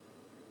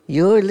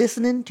You're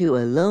listening to a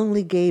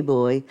lonely gay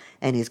boy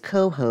and his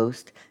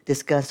co-host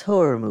discuss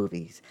horror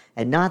movies,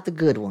 and not the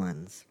good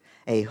ones.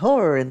 A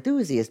horror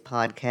enthusiast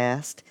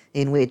podcast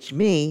in which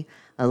me,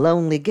 a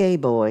lonely gay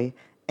boy,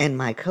 and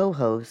my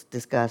co-host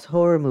discuss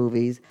horror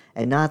movies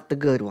and not the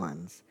good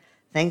ones.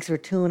 Thanks for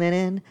tuning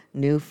in,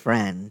 new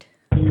friend.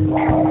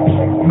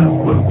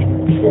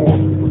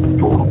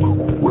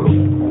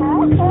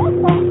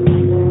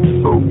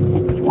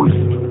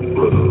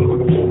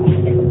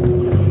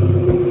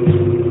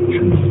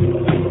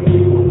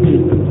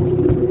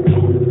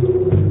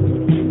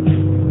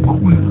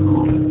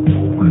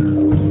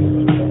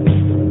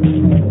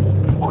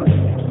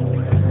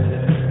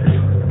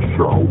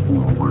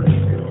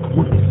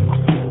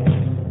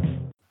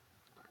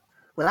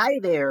 Well, hi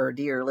there,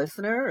 dear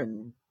listener,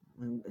 and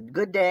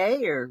good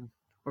day or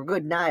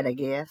good night, I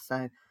guess.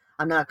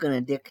 I'm not going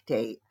to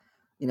dictate,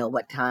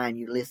 what time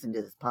you listen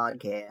to this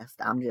podcast.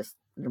 I'm just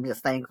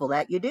thankful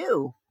that you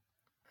do.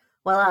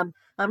 Well,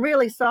 I'm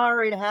really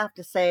sorry to have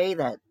to say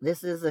that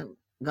this isn't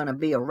going to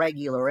be a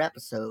regular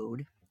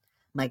episode.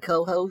 My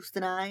co-host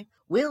and I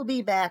will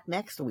be back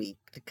next week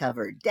to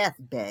cover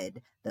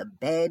Deathbed, the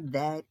Bed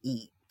That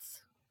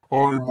Eats.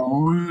 I'm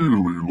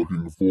really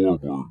looking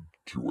forward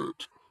to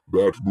it.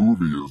 That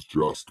movie is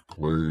just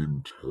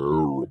plain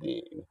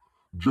terrible.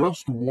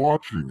 Just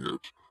watching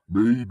it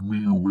made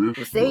me wish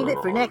We'll save that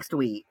it for next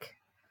week.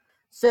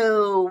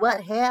 So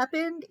what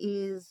happened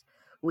is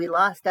we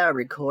lost our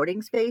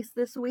recording space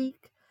this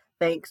week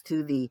thanks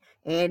to the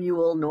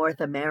annual North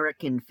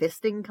American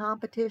fisting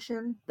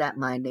competition that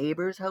my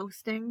neighbor's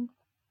hosting.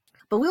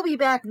 But we'll be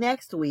back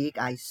next week,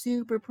 I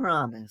super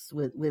promise,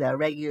 with our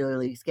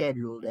regularly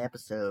scheduled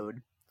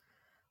episode.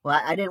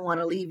 Well, I didn't want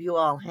to leave you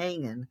all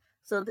hanging,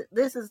 so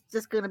this is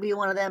just going to be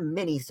one of them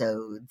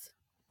minisodes.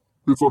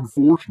 It's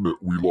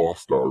unfortunate we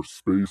lost our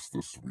space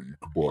this week,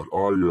 but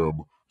I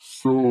am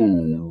so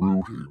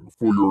rooting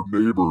for your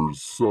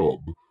neighbor's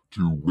sub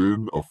to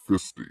win a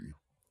fisty.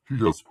 He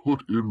has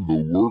put in the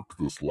work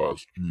this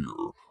last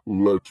year,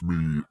 let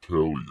me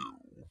tell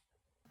you.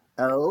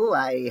 Oh,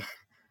 I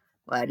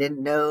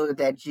didn't know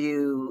that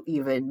you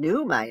even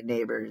knew my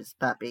neighbor's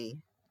puppy.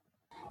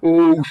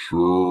 Oh,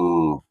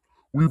 sure.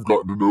 We've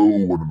gotten to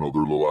know one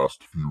another the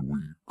last few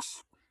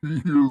weeks. He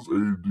is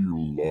a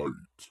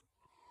delight.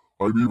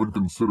 I'm even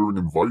considering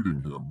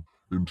inviting him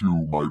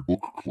into my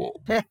book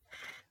club.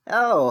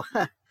 Oh,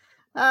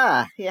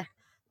 yeah.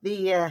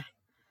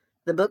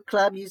 The book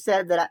club you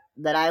said that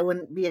I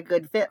wouldn't be a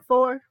good fit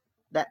for?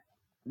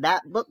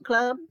 That book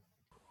club?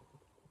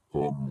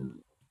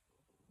 Um,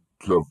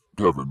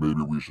 Kevin,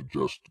 maybe we should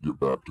just get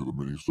back to the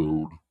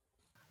minisode.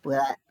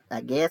 Well,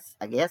 I guess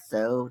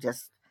so.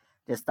 Just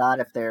thought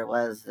if there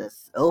was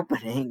this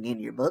opening in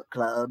your book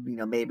club,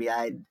 maybe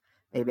I'd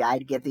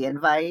get the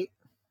invite.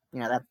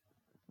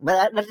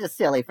 That's just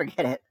silly.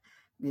 Forget it.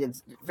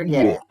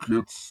 Forget it.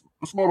 Look,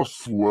 it's not a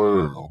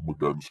slam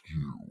against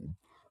you.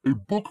 A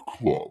book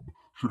club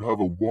should have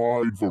a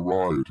wide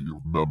variety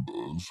of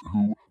members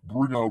who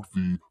bring out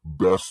the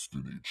best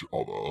in each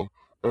other,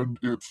 and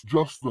it's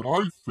just that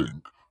I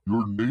think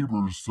your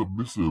neighbor's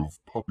submissive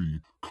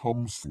puppy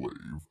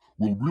cum-slave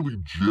will really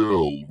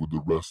gel with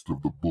the rest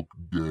of the book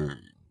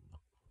gang.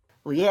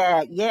 Well,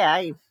 yeah.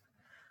 I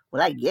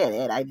get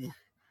it. I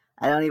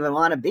don't even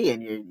want to be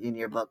in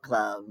your book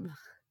club.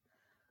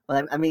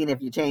 Well, I mean,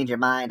 if you change your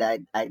mind,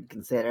 I'd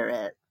consider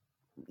it.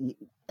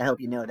 I hope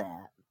you know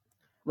that.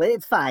 Well,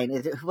 it's fine.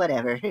 It's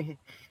whatever.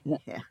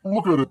 Yeah.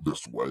 Look at it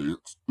this way.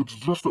 It's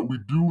just that we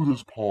do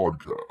this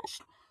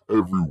podcast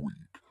every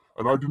week,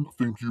 and I didn't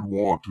think you'd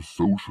want to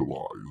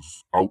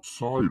socialize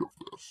outside of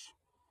this.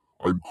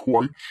 I'm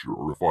quite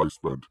sure if I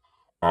spent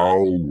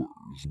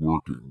hours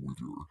working with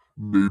your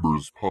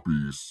neighbor's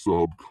puppy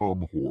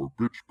sub-cum whore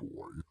bitch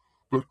boy,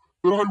 that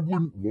I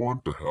wouldn't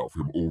want to have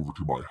him over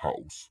to my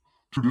house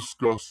to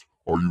discuss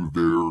Are You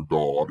There,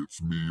 God?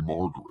 It's Me,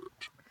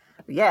 Margaret.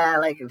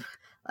 Yeah,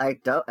 I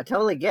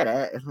totally get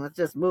it. Let's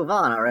just move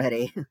on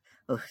already.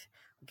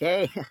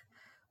 Okay.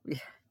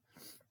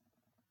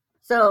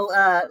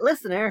 So,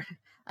 listener,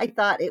 I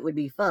thought it would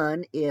be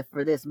fun if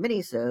for this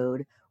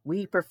minisode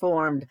we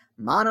performed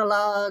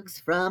monologues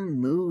from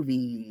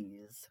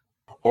movies.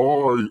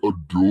 I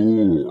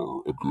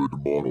adore a good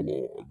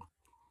monologue.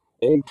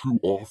 All too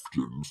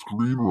often,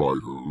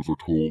 screenwriters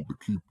are told to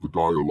keep the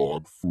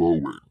dialogue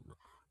flowing,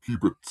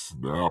 keep it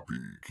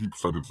snappy, keep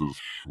sentences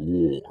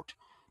short,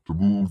 to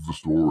move the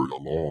story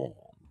along.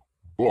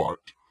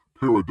 But,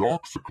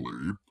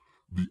 paradoxically,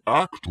 the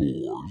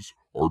actors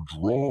are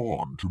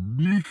drawn to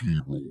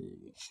meaty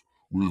roles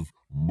with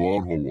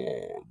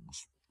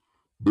monologues.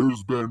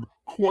 There's been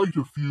quite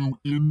a few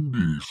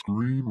indie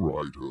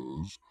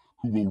screenwriters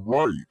who will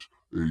write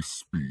a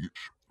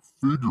speech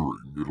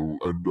figuring it'll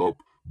end up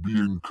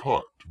being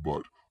cut,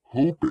 but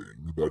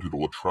hoping that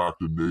it'll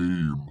attract a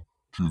name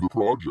to the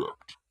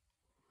project.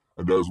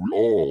 And as we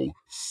all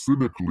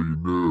cynically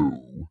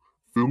know,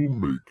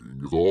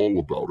 filmmaking is all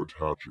about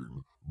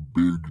attaching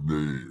big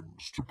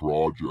names to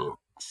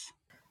projects.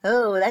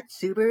 Oh, that's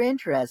super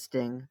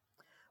interesting.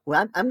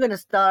 Well, I'm going to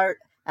start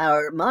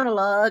our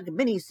monologue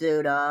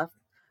Minisode off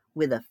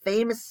with a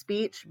famous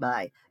speech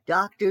by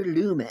Dr.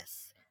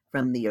 Loomis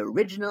from the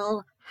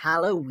original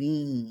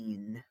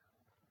Halloween.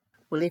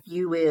 Well, if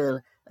you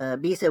will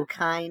be so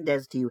kind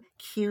as to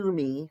cue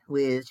me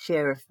with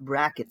Sheriff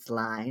Brackett's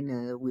line,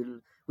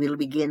 we'll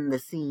begin the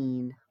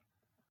scene.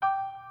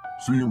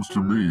 Seems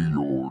to me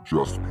you're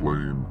just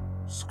plain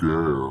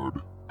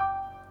scared.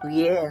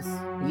 Yes,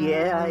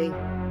 I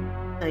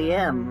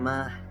am.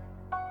 Well,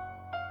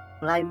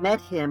 I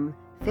met him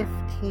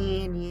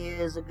 15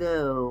 years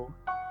ago.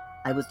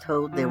 I was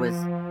told there was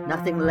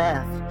nothing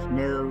left,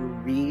 no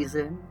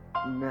reason,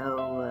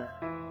 no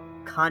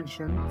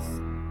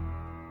conscience,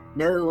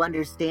 no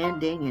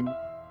understanding, and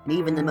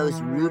even the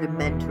most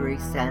rudimentary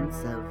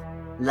sense of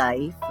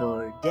life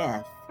or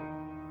death,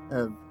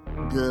 of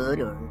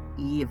good or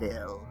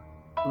evil,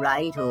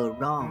 right or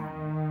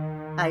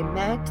wrong. I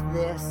met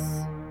this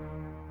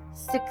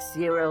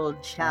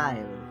 6-year-old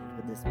child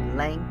with this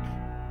blank,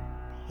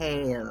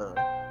 pale,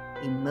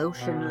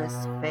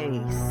 emotionless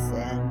face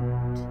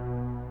and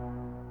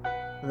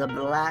the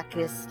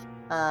blackest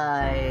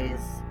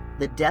eyes,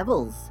 the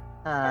devil's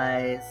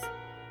eyes.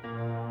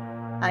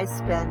 I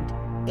spent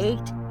 8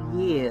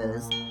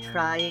 years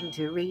trying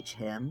to reach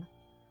him,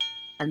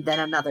 and then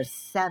another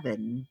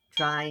 7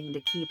 trying to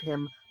keep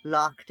him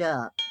locked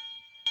up,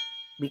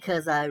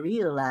 because I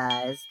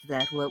realized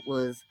that what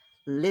was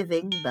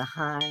living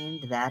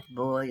behind that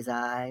boy's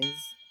eyes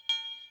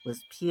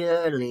was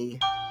purely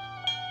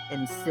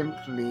and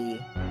simply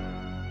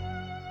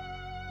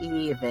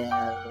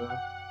evil.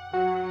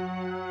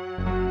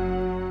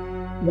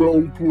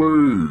 Well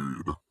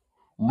played.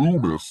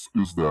 Loomis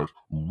is that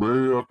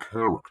rare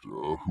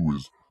character who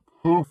is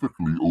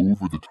perfectly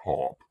over the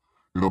top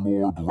in a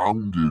more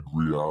grounded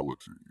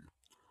reality.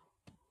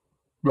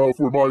 Now,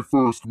 for my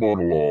first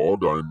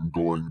monologue, I'm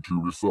going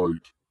to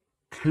recite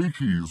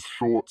Katie's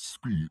short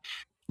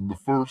speech in the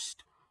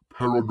first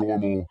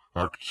Paranormal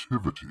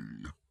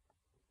Activity.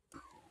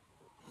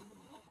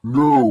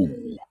 No,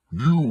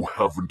 you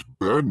haven't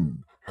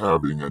been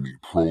having any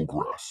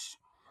progress,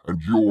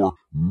 and you're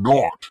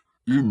not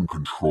in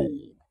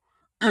control.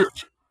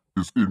 It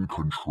is in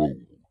control,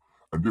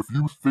 and if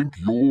you think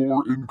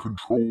you're in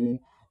control,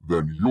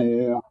 then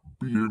you're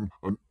being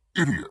an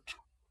idiot.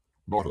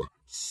 Not a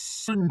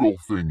single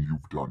thing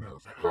you've done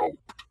has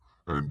helped,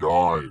 and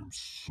I'm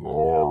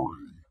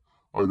sorry.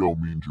 I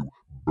don't mean to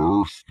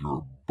burst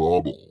your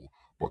bubble,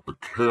 but the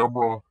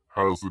camera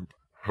hasn't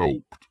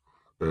helped,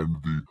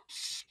 and the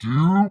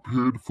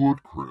stupid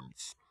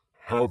footprints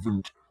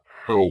haven't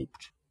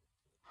helped.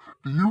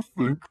 Do you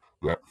think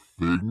that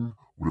thing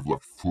would have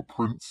left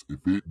footprints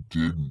if it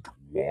didn't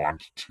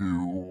want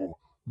to?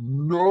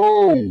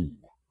 No!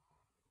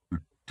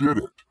 It did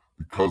it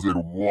because it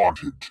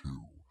wanted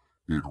to.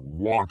 It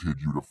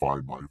wanted you to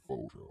find my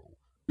photo.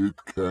 It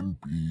can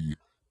be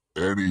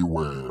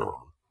anywhere.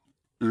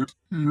 It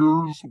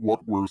hears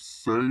what we're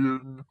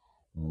saying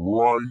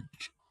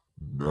right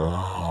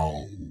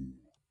now.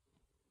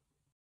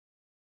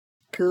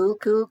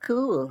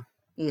 Cool.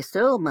 He's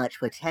so much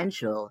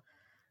potential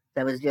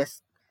that was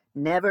just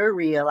never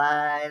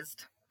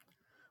realized.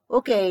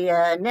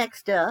 Okay,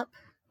 next up,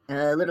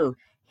 a little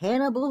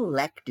Hannibal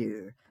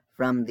Lecter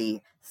from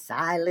the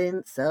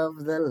Silence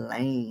of the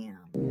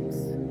Lambs.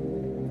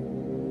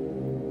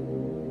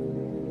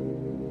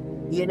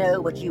 You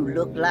know what you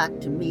look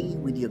like to me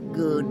with your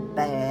good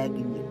bag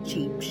and your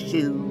cheap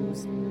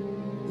shoes?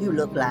 You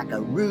look like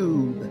a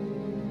rube,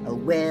 a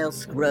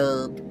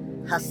well-scrubbed,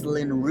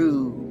 hustling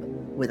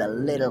rube with a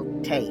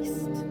little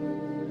taste.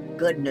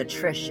 Good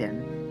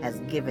nutrition has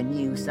given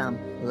you some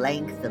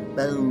length of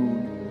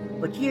bone,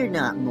 but you're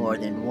not more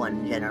than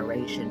one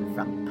generation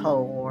from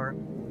poor,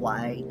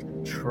 white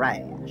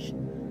trash.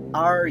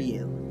 Are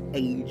you,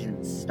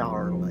 Agent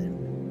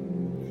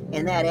Starlin?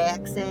 And that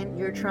accent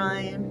you're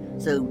trying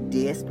so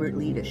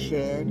desperately to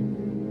shed,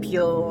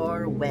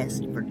 pure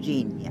West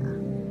Virginia.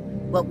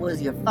 What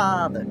was your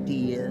father,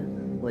 dear?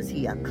 Was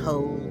he a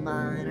coal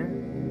miner?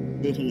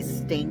 Did he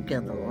stink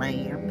of the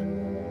lamp?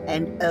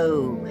 And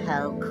oh,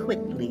 how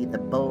quickly the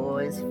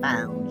boys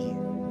found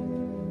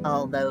you.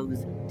 All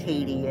those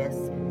tedious,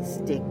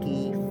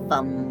 sticky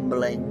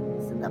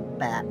fumblings in the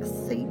back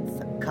seats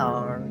of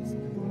cars,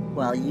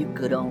 while you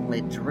could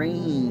only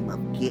dream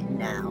of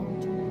getting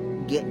out,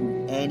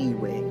 getting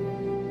anywhere,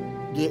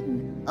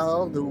 getting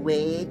all the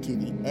way to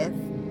the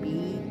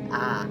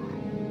FBI.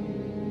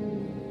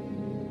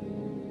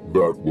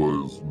 That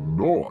was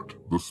not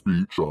the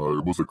speech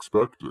I was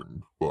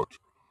expecting, but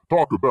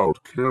talk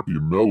about campy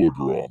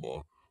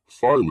melodrama.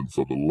 Silence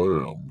of the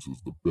Lambs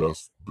is the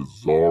best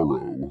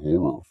bizarro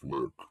horror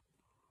flick.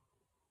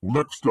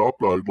 Next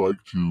up, I'd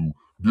like to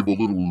give a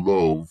little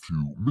love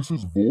to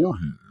Mrs.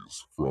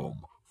 Voorhees from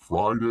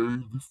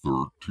Friday the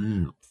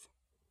 13th.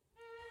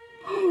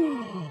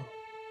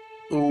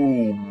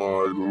 Oh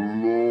my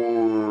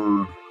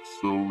lord,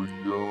 so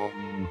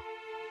young,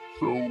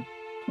 so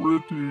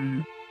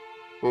pretty.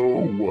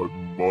 Oh, what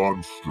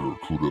monster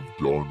could have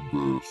done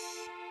this?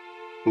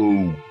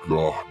 Oh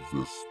God,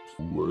 this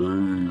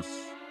place.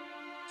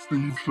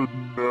 Steve should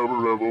never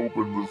have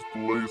opened this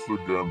place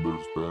again.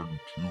 There's been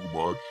too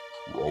much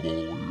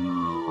trouble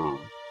here.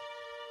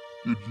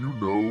 Did you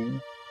know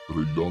that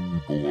a young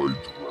boy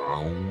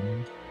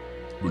drowned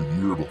the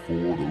year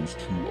before those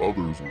two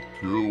others were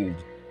killed?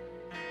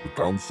 The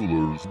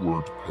counselors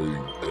weren't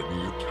paying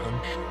any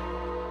attention.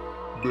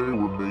 They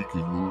were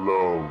making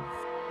love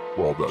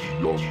while that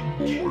young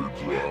boy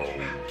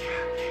drowned.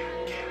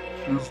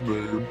 His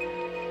name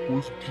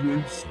was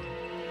Jason.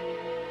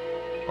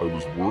 I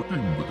was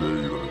working the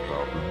day that it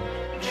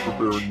happened,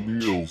 preparing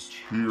meals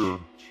here.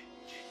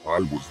 I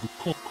was the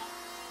cook.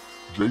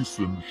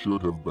 Jason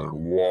should have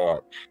been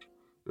watched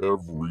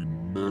every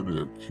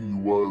minute. He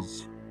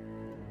wasn't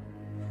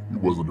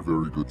a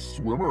very good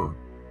swimmer.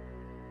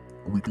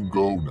 We can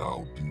go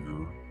now,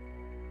 dear.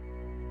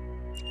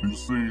 You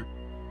see,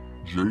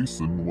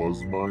 Jason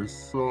was my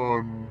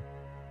son,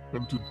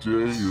 and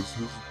today is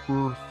his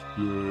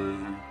birthday.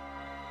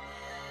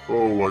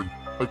 Oh,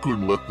 I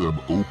couldn't let them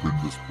open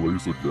this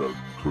place again,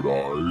 could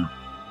I?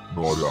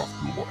 Not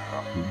after what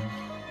happened.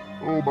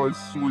 Oh, my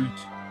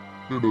sweet,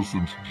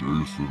 innocent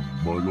Jason,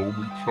 my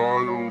only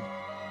child.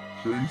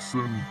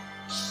 Jason,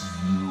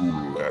 you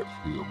let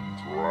him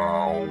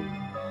drown.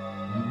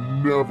 You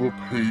never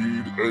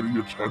paid any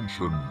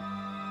attention.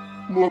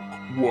 Look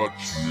what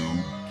you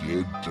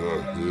did to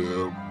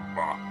him.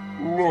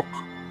 Look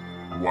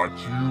what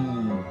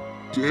you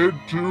did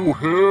to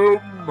him.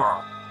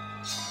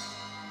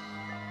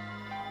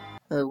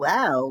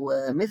 Wow,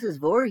 Mrs.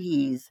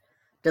 Voorhees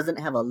doesn't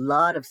have a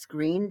lot of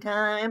screen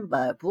time,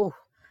 but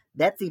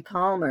Betsy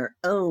Palmer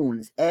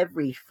owns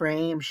every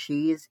frame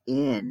she's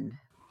in.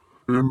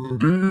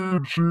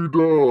 Indeed she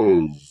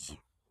does.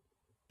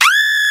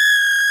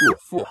 Oh,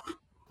 fuck.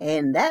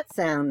 And that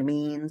sound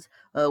means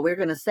we're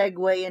going to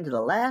segue into the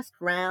last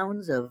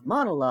rounds of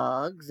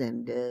monologues,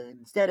 and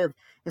instead of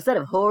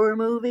horror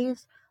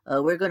movies,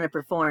 we're going to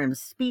perform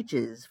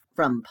speeches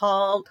from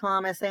Paul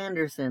Thomas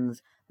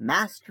Anderson's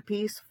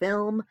masterpiece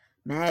film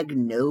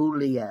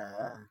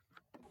Magnolia.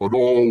 An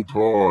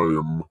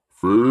all-time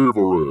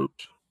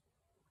favorite.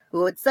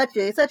 Well, it's such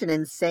an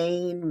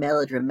insane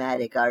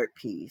melodramatic art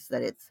piece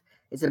that it's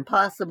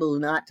impossible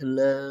not to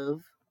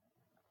love.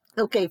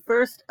 Okay,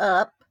 first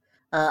up,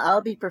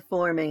 I'll be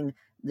performing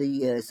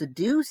the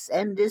Seduce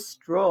and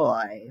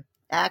Destroy,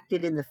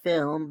 acted in the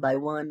film by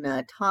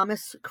one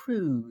Thomas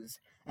Cruise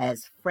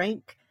as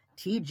Frank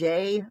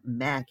T.J.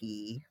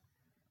 Mackey.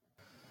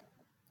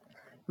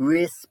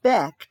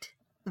 Respect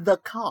the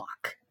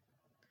cock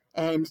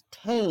and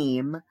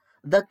tame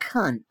the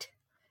cunt.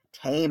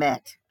 Tame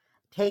it.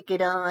 Take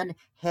it on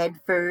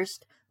head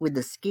first with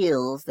the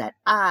skills that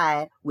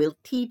I will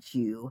teach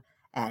you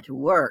at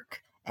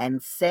work,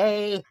 and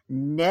say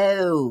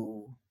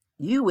no.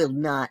 You will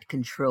not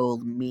control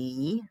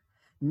me.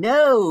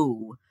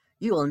 No,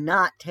 you will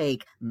not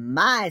take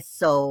my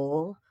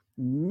soul.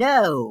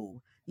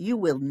 No, you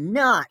will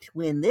not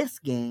win this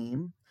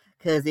game,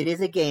 'cause it is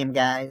a game,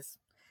 guys.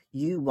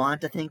 You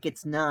want to think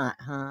it's not,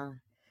 huh?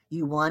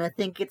 You want to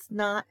think it's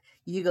not?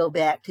 You go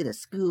back to the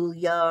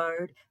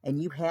schoolyard and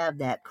you have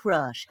that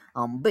crush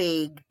on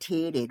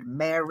big-titted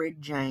Mary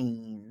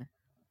Jane.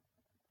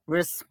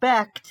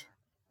 Respect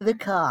the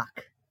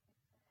cock.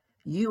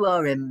 You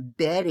are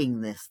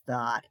embedding this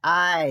thought.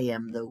 I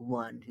am the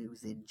one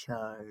who's in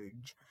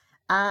charge.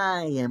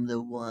 I am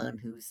the one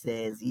who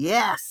says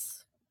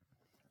yes,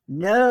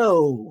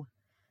 no,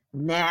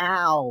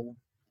 now,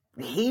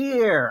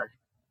 here.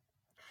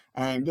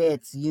 And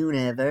it's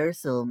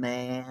universal,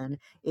 man.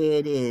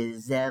 it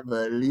is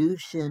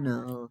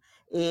evolutional.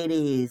 It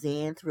is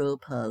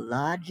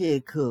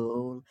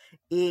anthropological.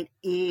 It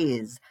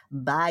is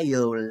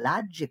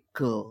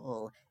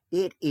biological.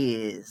 It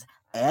is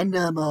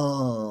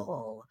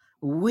animal.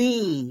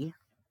 We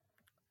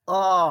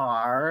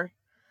are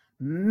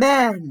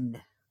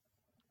men.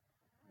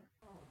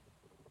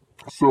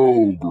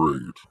 So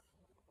great.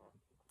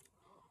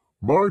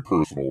 My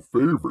personal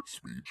favorite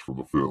speech from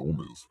the film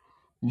is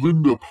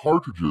Linda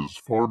Partridge's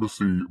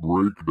Pharmacy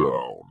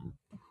Breakdown.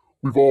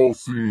 We've all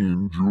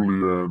seen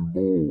Julianne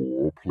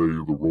Moore play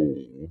the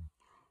role,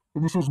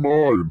 and this is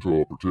my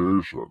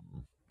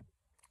interpretation.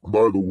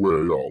 By the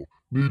way, I'll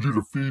need you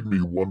to feed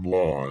me one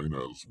line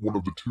as one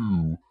of the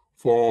two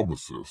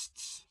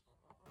pharmacists.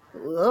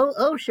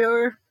 Oh,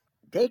 sure.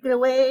 Take it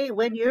away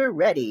when you're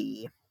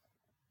ready.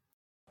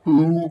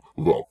 Who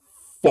the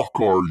fuck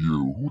are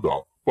you? Who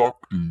the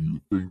fuck do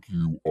you think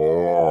you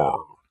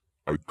are?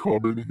 I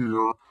come in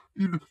here,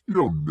 you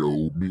don't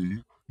know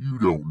me. You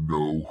don't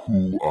know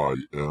who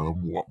I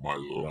am, what my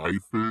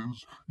life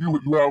is. You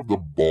have the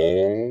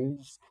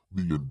balls,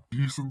 the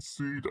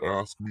indecency to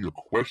ask me a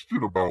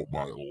question about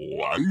my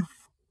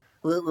life?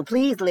 Well,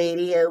 please,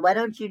 lady, why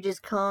don't you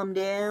just calm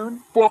down?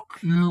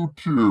 Fuck you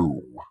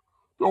too.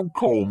 Don't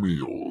call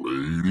me a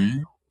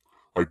lady.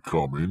 I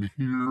come in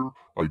here,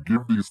 I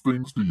give these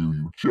things to you,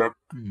 you check,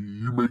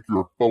 you make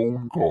your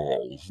phone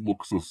calls,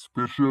 look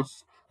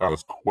suspicious,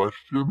 ask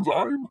questions.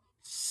 I'm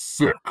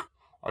sick.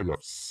 I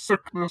have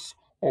sickness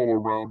all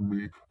around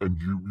me,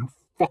 and you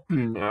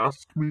fucking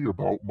ask me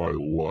about my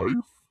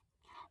life?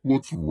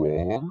 What's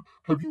wrong?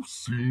 Have you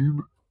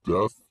seen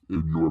death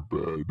in your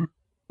bed?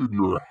 In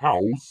your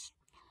house?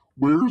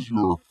 Where's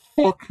your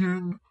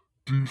fucking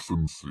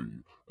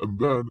decency? And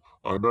then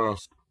I'm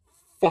asked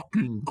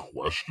fucking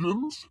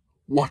questions?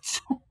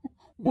 What's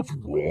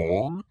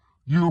wrong?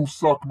 You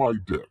suck my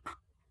dick.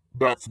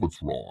 That's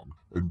what's wrong.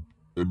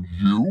 And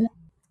you?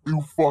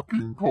 You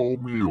fucking call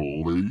me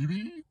a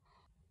lady?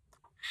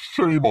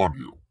 Shame on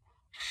you.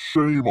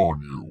 Shame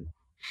on you.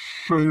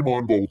 Shame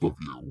on both of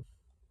you.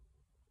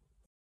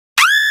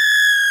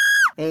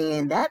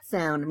 And that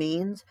sound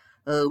means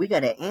we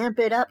gotta amp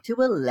it up to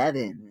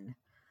 11.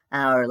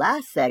 Our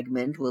last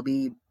segment will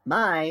be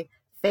my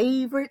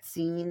favorite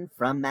scene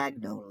from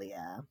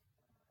Magnolia.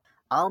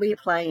 I'll be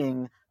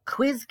playing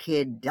Quiz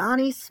Kid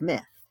Donnie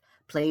Smith,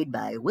 played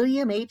by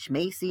William H.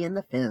 Macy in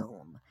the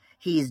film.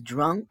 He's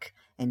drunk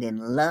and in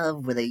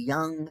love with a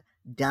young,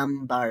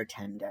 dumb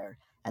bartender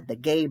at the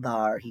gay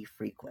bar he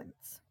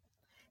frequents.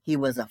 He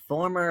was a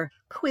former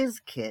quiz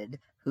kid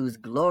whose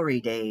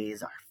glory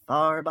days are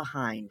far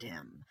behind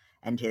him,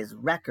 and his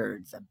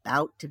record's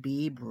about to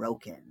be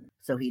broken.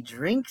 So he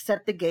drinks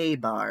at the gay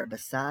bar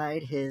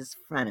beside his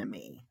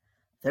frenemy,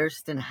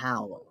 Thurston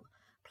Howell,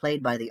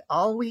 played by the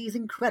always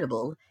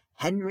incredible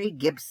Henry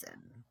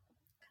Gibson.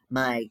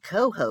 My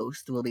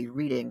co-host will be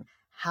reading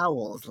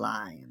Howell's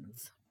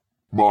lines.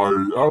 My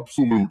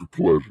absolute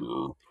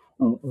pleasure.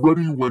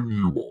 Ready when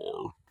you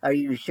are. Are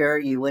you sure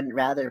you wouldn't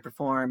rather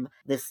perform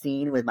this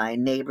scene with my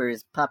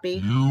neighbor's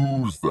puppy?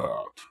 Use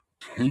that.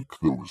 Take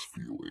those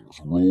feelings,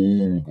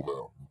 roll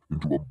them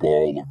into a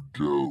ball of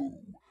dough,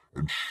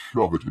 and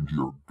shove it into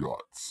your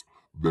guts.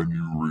 Then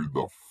you read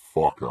the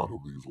fuck out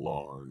of these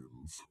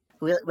lines.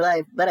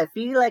 But I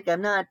feel like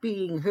I'm not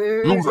being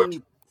heard. Use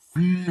it!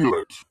 Feel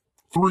it!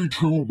 3,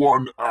 2,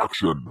 1,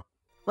 action!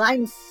 Well,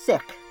 I'm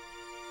sick.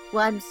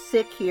 Well, I'm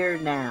sick here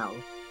now.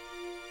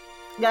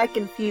 I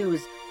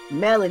confuse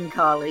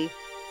melancholy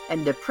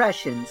and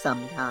depression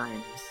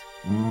sometimes.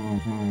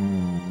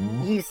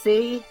 Mm-hmm. You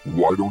see?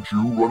 Why don't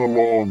you run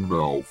along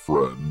now,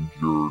 friend?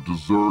 Your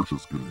dessert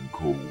is getting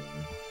cold.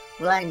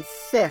 Well, I'm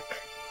sick.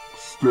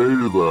 Stay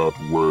that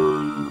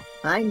way.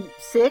 I'm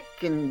sick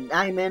and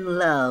I'm in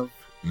love.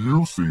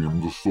 You seem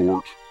the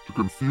sort to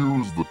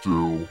confuse the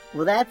two.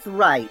 Well, that's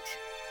right.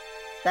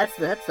 That's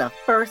the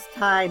first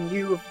time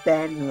you've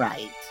been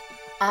right.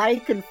 I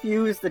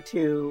confuse the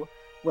two.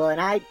 Well,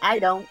 and I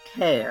don't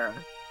care.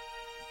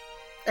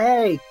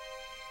 Hey,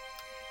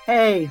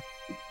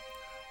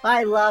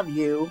 I love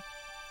you.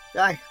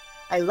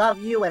 I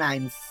love you and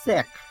I'm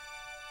sick.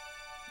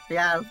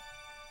 Yeah,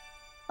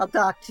 I'll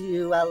talk to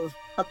you. I'll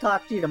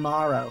talk to you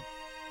tomorrow.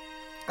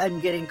 I'm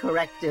getting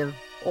corrective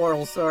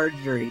oral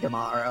surgery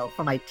tomorrow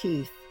for my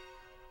teeth.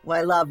 Well,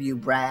 I love you,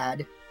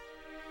 Brad.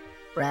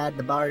 Brad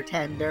the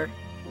bartender.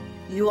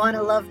 You want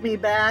to love me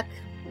back?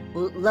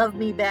 Well, love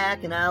me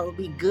back and I'll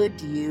be good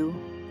to you.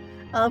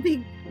 I'll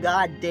be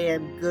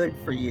goddamn good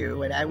for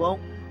you, and I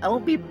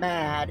won't be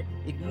mad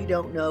if you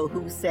don't know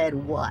who said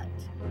what.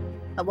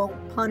 I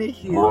won't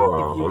punish you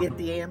if you get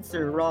the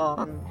answer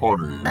wrong.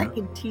 Honey, I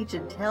can teach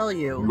and tell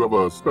you. You have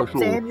a special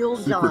Samuel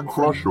secret Johnson.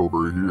 crush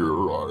over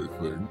here, I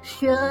think.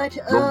 Shut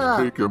Don't up.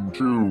 take him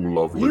too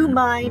lovely. You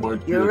mind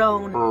Might your get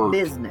own hurt.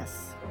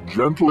 business.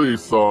 Gently,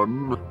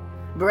 son.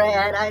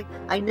 Brad,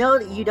 I know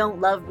that you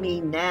don't love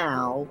me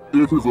now.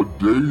 It is a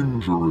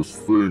dangerous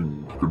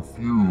thing to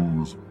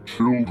confuse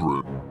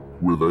children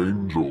with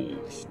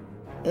angels.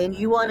 And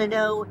you want to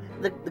know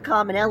the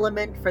common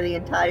element for the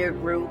entire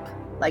group,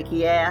 like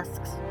he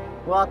asks?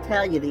 Well, I'll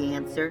tell you the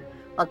answer.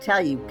 I'll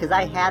tell you, because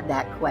I had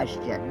that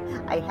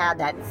question. I had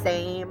that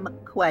same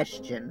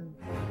question.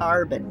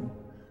 Carbon.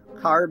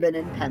 Carbon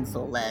and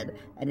pencil lead.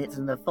 And it's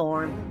in the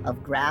form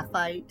of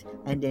graphite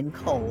and in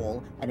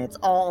coal. And it's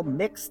all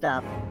mixed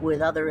up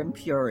with other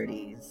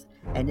impurities.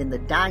 And in the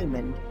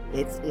diamond,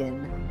 it's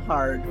in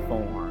hard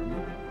form.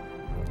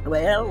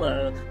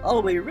 Well,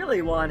 all we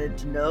really wanted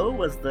to know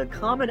was the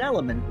common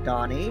element,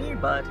 Donnie,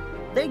 but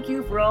thank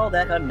you for all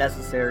that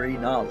unnecessary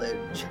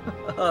knowledge.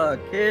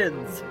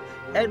 Kids,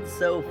 heads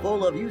so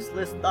full of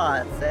useless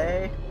thoughts,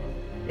 eh?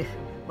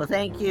 Well,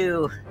 thank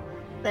you.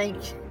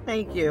 Thank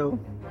you.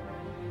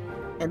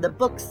 And the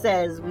book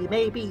says we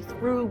may be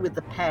through with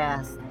the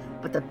past,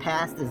 but the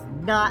past is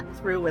not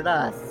through with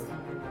us.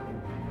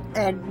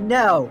 And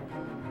no,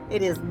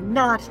 it is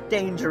not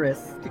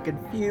dangerous to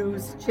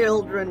confuse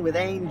children with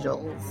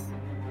angels.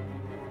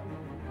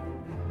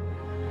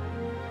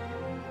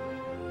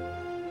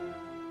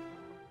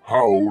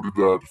 How did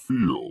that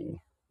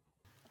feel?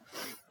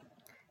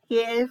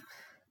 Yeah,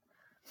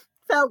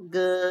 felt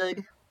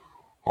good.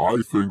 I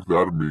think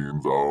that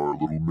means our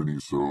little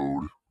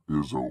minisode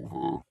is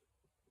over.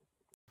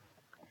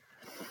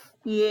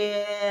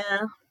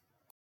 Yeah.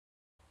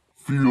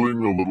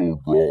 Feeling a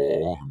little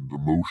raw and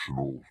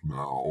emotional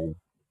now.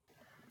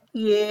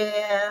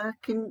 Yeah.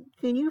 Can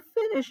you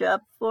finish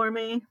up for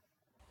me?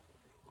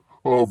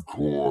 Of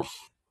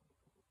course.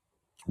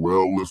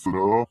 Well,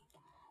 listener,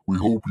 we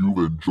hope you've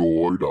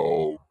enjoyed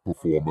our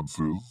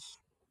performances.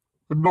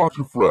 And not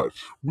to fret,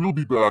 we'll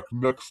be back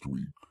next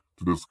week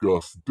to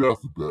discuss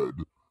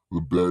Deathbed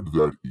the bed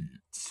that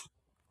eats.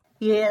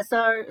 Yeah,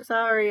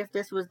 sorry if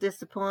this was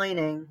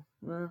disappointing.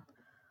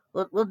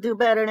 We'll do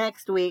better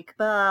next week.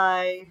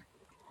 Bye.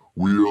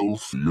 We'll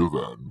see you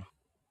then.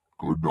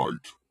 Good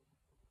night.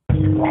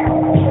 We went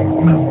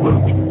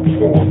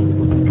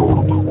on the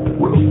dark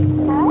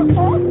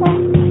web.